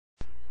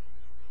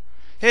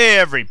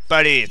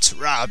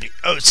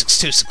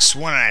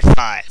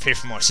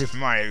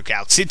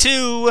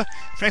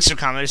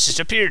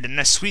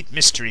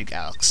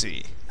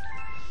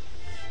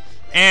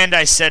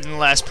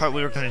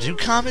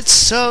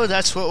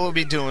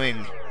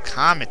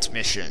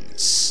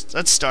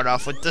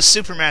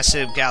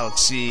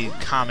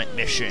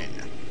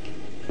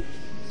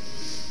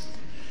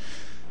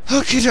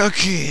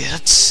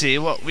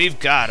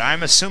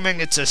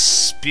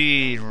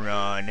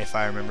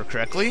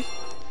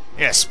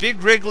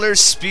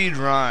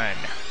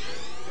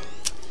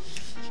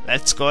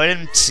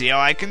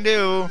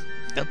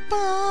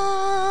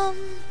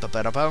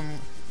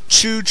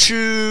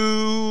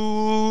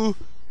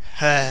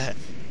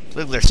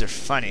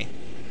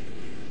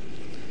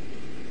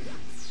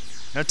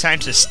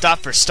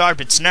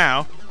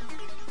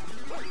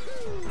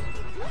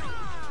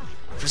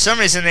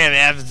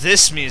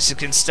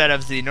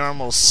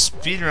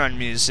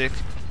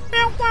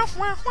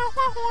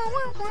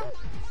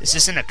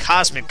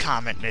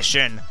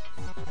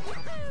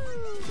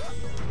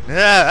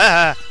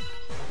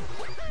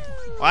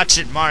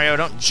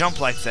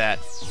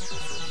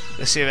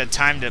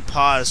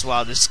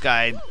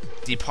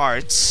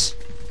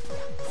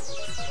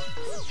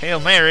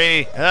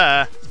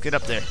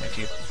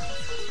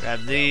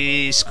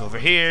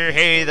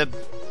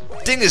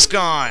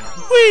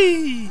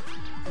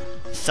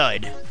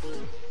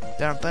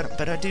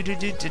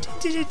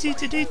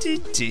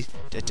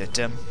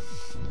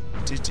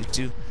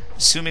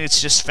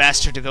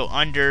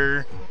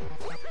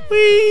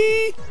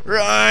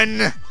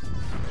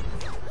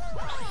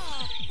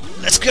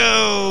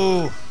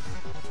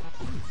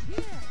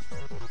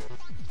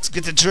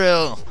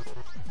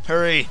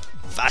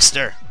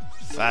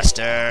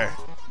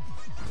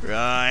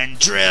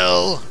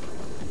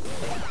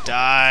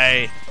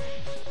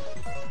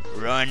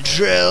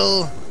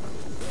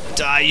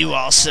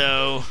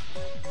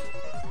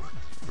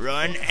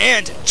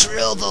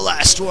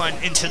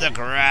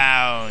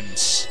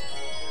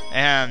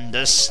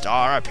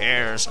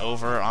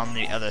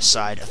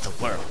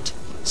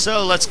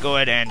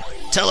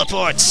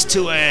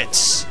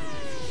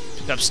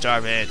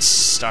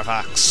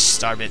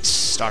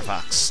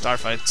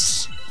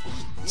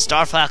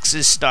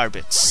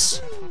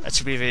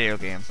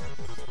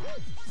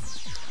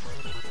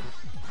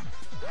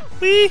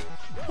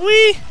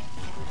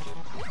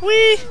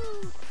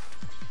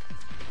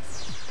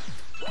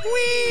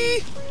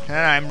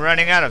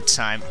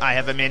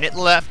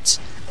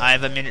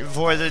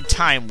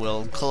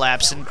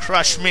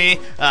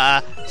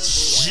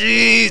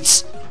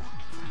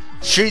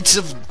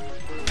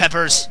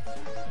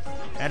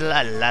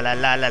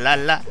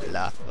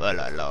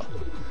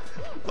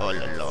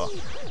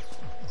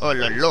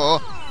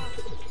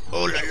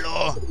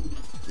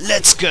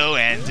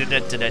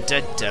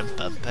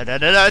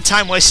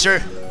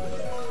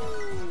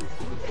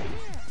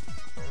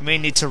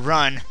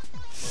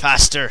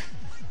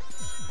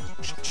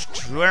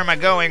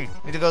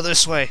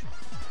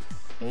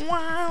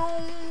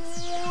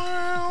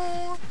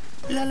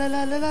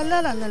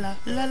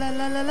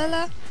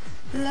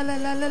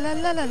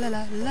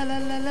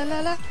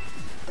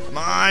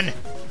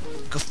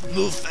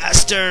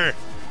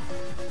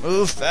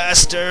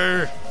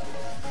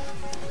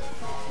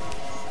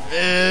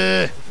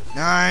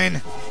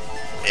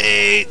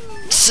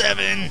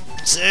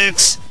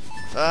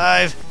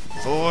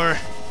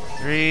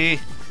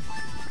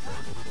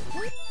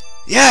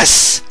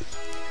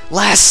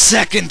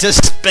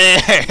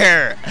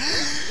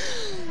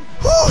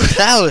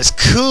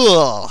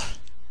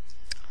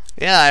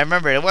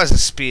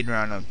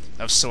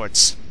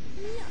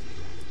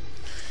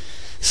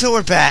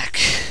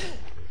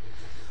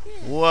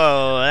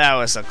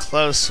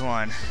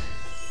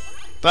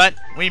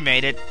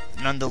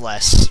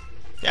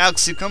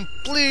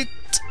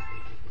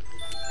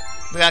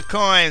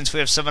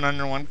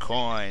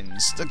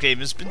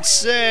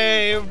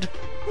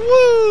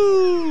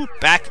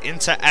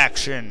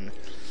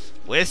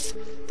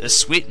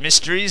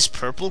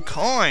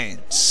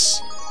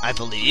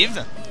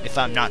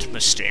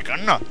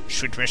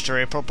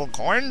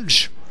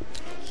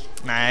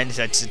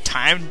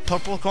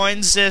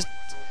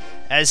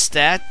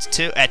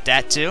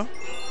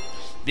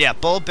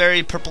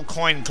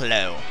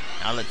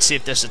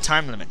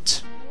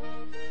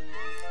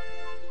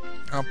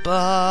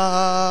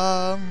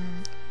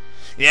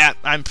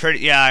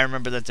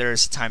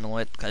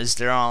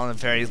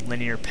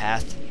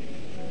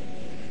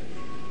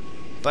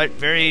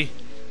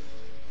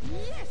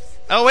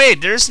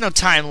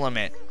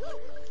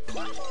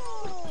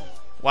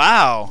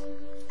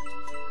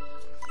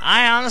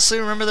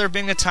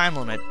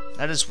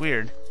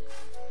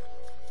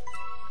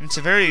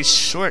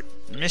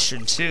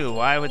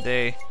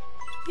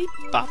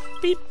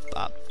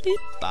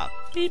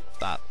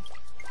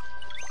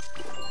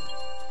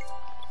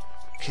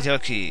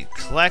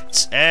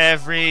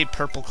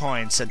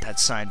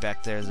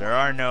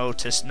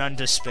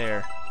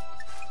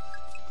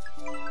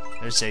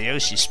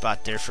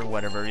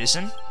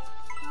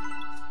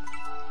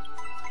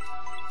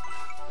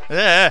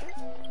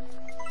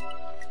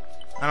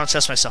don't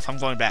trust myself. I'm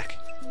going back.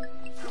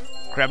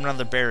 Grab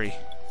another berry.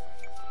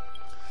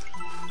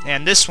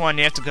 And this one,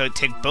 you have to go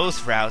take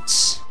both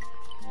routes.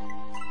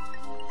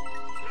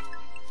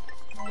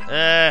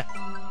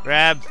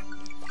 Grab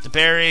the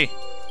berry.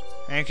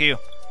 Thank you.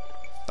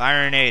 Buy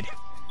a grenade.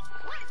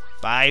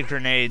 Buy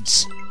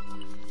grenades.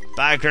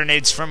 Buy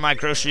grenades from my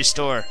grocery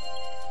store.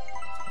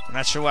 I'm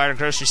not sure why our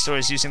grocery store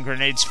is using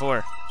grenades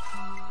for.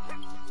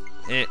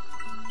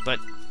 But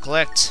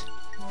collect.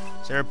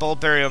 Is there a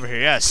bulberry over here?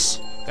 Yes.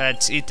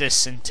 Gotta eat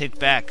this and take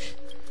back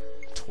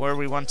to where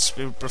we once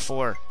were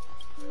before.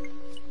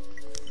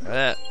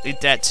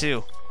 Eat that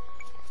too.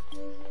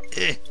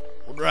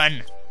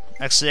 Run.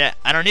 Actually,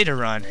 I don't need to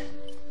run.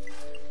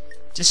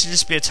 This should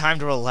just be a time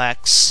to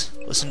relax.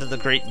 Listen to the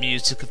great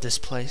music of this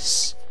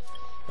place.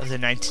 Of the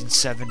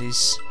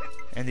 1970s.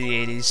 And the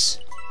 80s.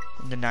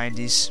 And the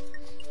 90s.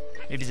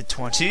 Maybe the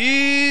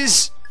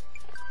 20s.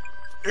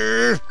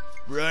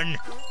 Run.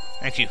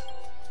 Thank you.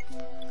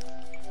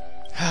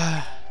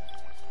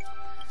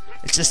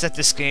 It's just that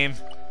this game,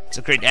 it's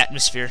a great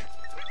atmosphere.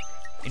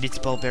 You need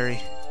the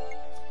bulberry.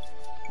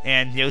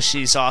 And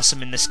Yoshi's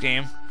awesome in this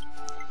game.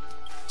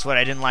 That's what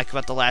I didn't like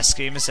about the last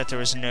game, is that there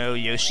was no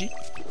Yoshi.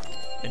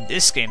 In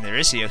this game, there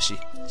is a Yoshi,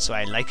 so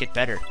I like it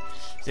better.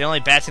 The only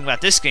bad thing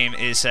about this game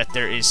is that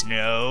there is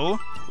no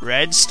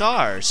red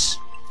stars.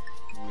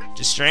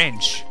 Just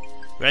strange.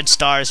 Red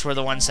stars were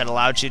the ones that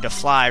allowed you to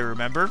fly,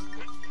 remember?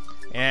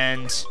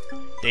 And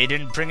they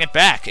didn't bring it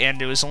back,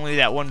 and it was only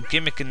that one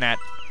gimmick in that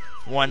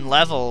one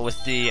level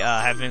with the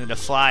having to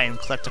fly and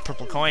collect the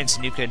purple coins,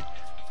 and you could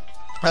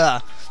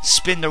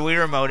spin the Wii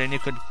remote and you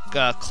could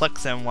click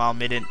them while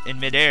in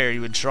midair.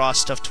 You would draw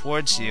stuff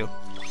towards you.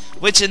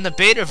 Which in the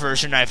beta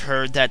version I've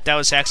heard that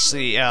was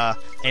actually a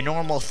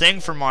normal thing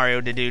for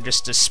Mario to do,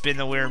 just to spin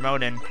the Wii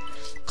remote and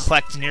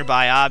collect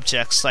nearby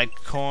objects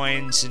like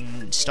coins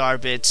and star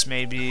bits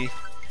maybe.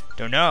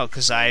 Don't know,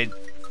 because I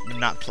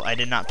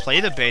did not play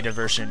the beta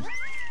version.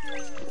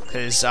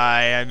 Because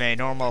I am a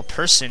normal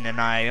person and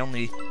I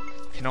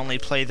can only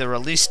play the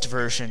released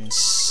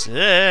versions.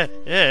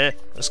 That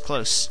was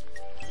close.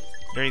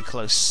 Very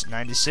close.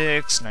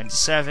 96,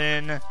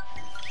 97.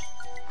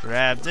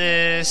 Grab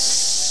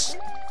this.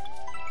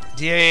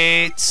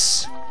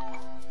 98.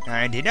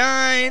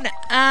 99.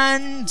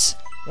 And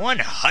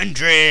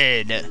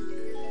 100.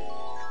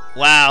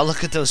 Wow,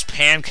 look at those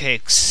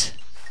pancakes.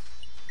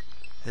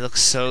 They look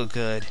so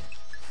good.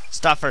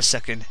 Stop for a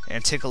second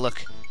and take a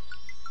look.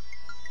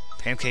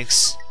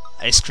 Pancakes,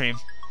 ice cream,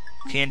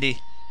 candy.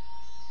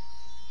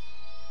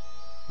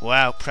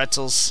 Wow,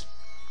 pretzels.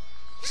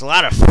 There's a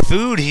lot of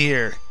food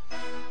here.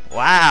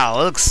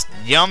 Wow, it looks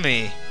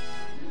yummy.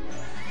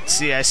 Let's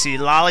see, I see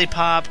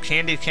lollipop,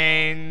 candy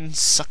cane,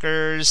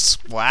 suckers.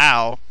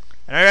 Wow.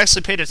 And I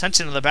actually paid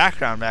attention to the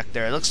background back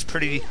there. It looks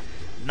pretty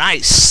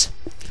nice.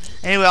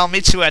 Anyway, I'll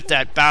meet you at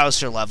that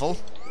Bowser level.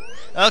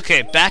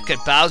 Okay, back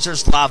at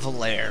Bowser's Lava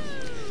Lair.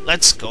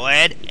 Let's go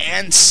ahead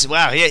and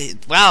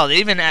wow, they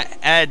even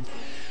add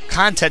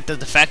content of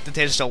the fact that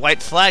there's a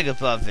white flag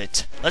above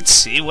it. Let's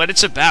see what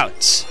it's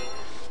about.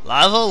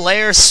 Lava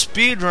Lair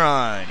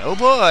speedrun. Oh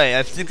boy,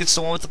 I think it's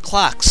the one with the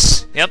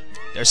clocks. Yep,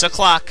 there's a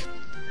clock.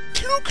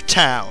 Clook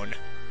Town.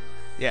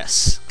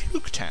 Yes,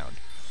 Clook Town.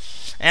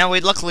 And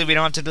luckily we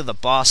don't have to do the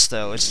boss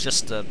though. It's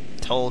just the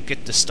whole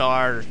get the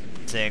star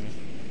thing.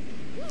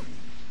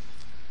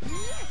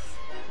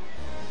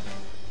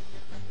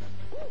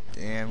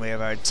 And we have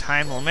our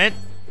time limit.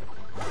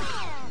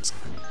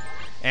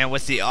 And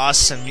with the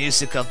awesome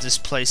music of this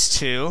place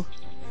too.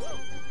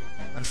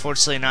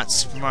 Unfortunately not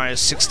Super Mario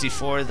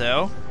 64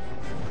 though.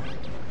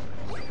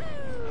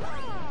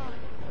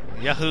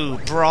 Yahoo!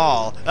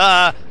 Brawl!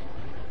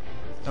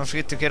 Don't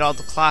forget to get all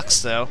the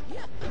clocks though.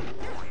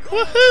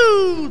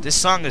 Woohoo! This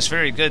song is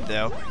very good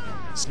though.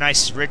 It's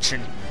nice, rich,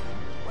 and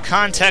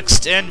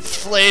context and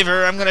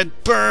flavor. I'm gonna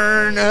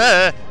burn!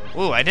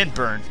 Ooh, I didn't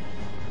burn.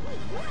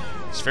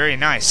 It's very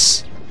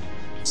nice.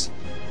 Let's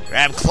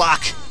grab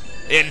clock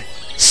and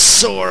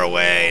soar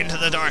away into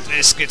the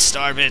darkness. Get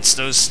star bits.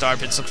 Those star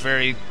bits look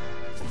very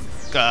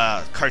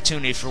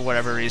cartoony for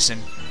whatever reason.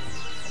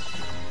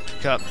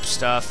 Pick up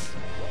stuff.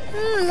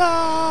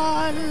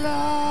 La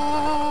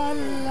la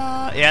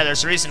la. Yeah,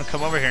 there's a reason to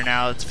come over here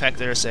now. It's the fact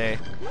there's a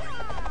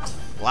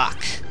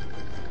clock.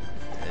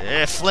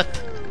 Flip.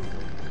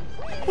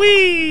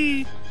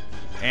 Whee!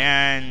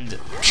 And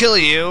kill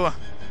you.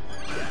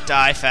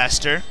 Die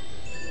faster.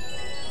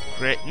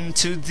 Right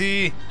into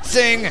the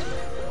thing,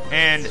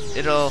 and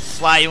it'll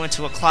fly you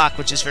into a clock,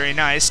 which is very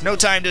nice. No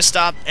time to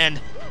stop and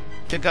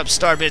pick up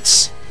star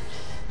bits.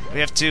 We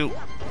have to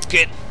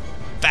get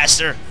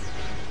faster.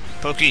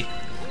 Pokey.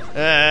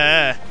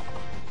 Now's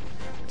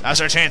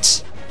our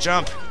chance.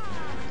 Jump.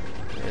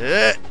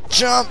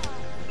 Jump.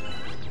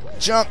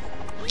 Jump.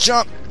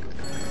 Jump.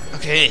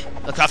 Okay,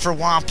 look out for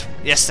Womp.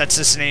 Yes, that's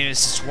his name.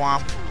 It's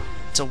Womp.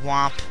 It's a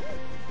Womp.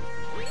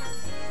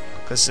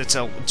 Because it's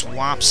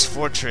Womp's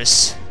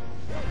Fortress.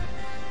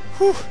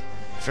 Whew.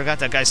 Forgot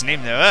that guy's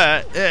name though.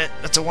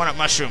 That's a one-up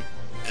mushroom.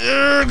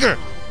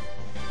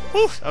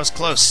 Whew, that was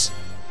close.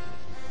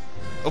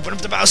 Open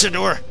up the Bowser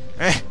door.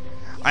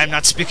 I'm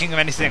not speaking of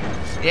anything.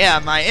 Yeah,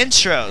 my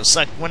intros,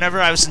 like whenever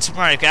I was in Super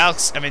Mario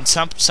Galaxy,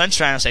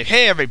 Sunshine, I was like,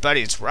 hey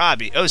everybody, it's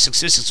Robbie,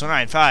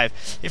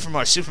 0626195, here for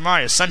more Super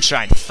Mario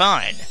Sunshine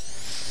fun.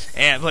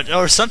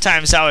 Or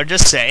sometimes I would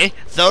just say,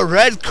 the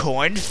red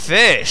coin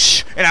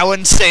fish, and I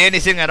wouldn't say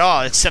anything at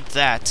all except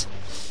that.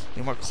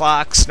 Any more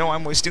clocks? No,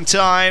 I'm wasting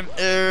time.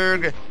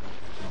 Erg.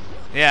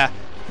 Yeah.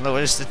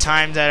 Was the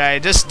time that I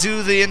just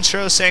do the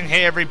intro saying,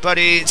 hey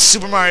everybody, it's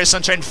Super Mario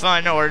Sunshine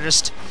Fun, or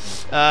just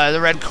the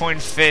red coin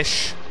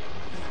fish,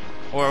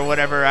 or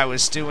whatever I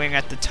was doing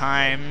at the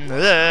time.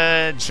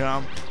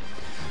 Jump.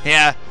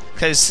 Yeah,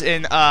 because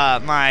in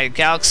my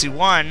Galaxy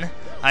 1,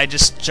 I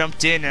just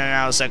jumped in and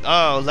I was like,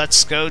 oh,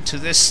 let's go to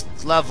this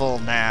level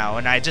now.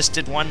 And I just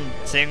did one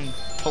thing,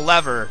 pull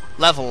lever,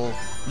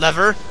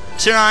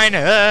 turn,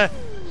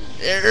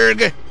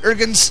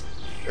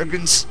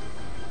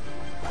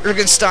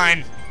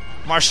 Ergenstein.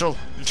 Marshall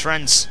and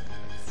friends.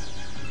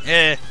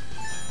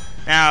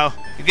 Now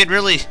you get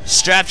really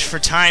strapped for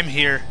time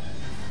here.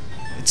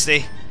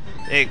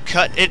 They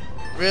cut it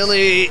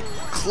really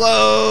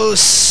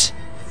close.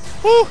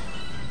 Woo!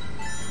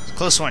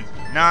 Close one.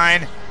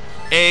 9,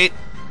 8,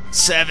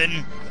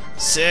 7,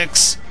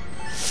 6,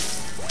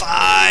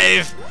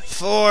 5,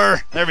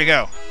 4. There we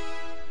go.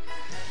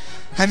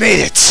 I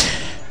made it.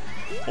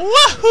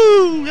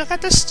 Woohoo! I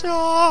got the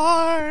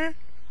star.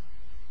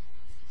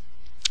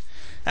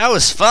 That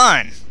was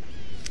fun.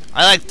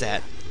 I like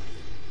that.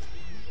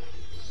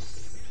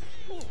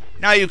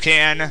 Now you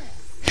can.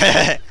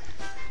 Put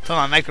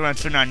my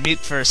microphone on mute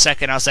for a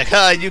second. I was like,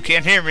 oh, you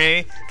can't hear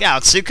me.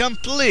 Galaxy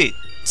complete.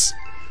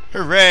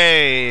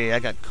 Hooray! I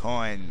got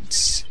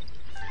coins.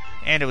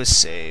 And it was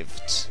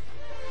saved.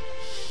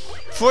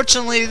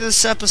 Fortunately,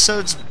 this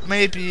episode's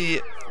maybe...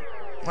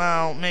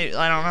 Well, maybe...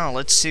 I don't know.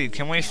 Let's see.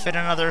 Can we fit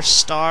another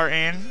star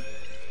in?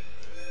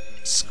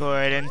 Let's go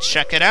ahead and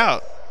check it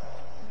out.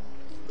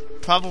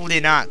 Probably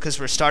not, because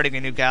we're starting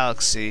a new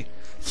galaxy,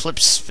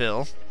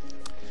 Flipsville.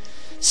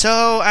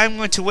 So I'm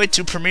going to wait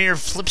to premiere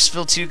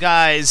Flipsville to you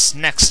guys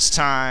next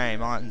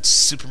time on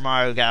Super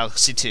Mario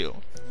Galaxy 2.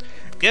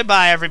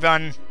 Goodbye,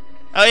 everyone.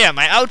 Oh yeah,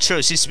 my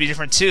outros used to be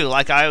different too.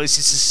 Like I always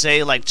used to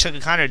say, like Chuck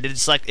Connor did.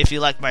 It's like, if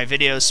you like my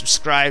videos,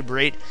 subscribe,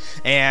 rate,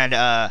 and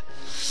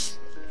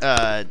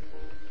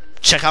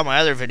check out my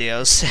other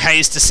videos. I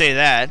used to say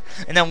that.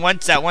 And then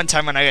that one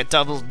time when I got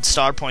double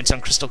star points on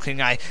Crystal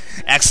King, I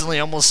accidentally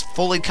almost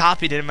fully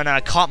copied him, and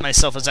I caught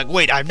myself. I was like,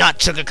 wait, I'm not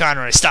Chuck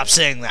Connor. I stopped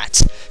saying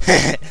that.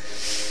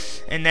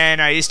 And then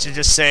I used to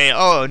just say,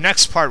 oh,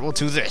 next part we'll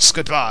do this.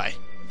 Goodbye.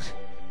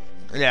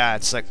 Yeah,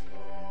 it's like,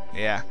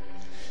 yeah.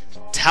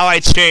 It's how I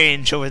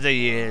change over the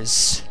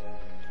years.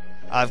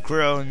 I've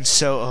grown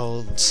so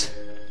old.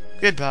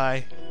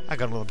 Goodbye. I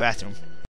gotta go to the bathroom.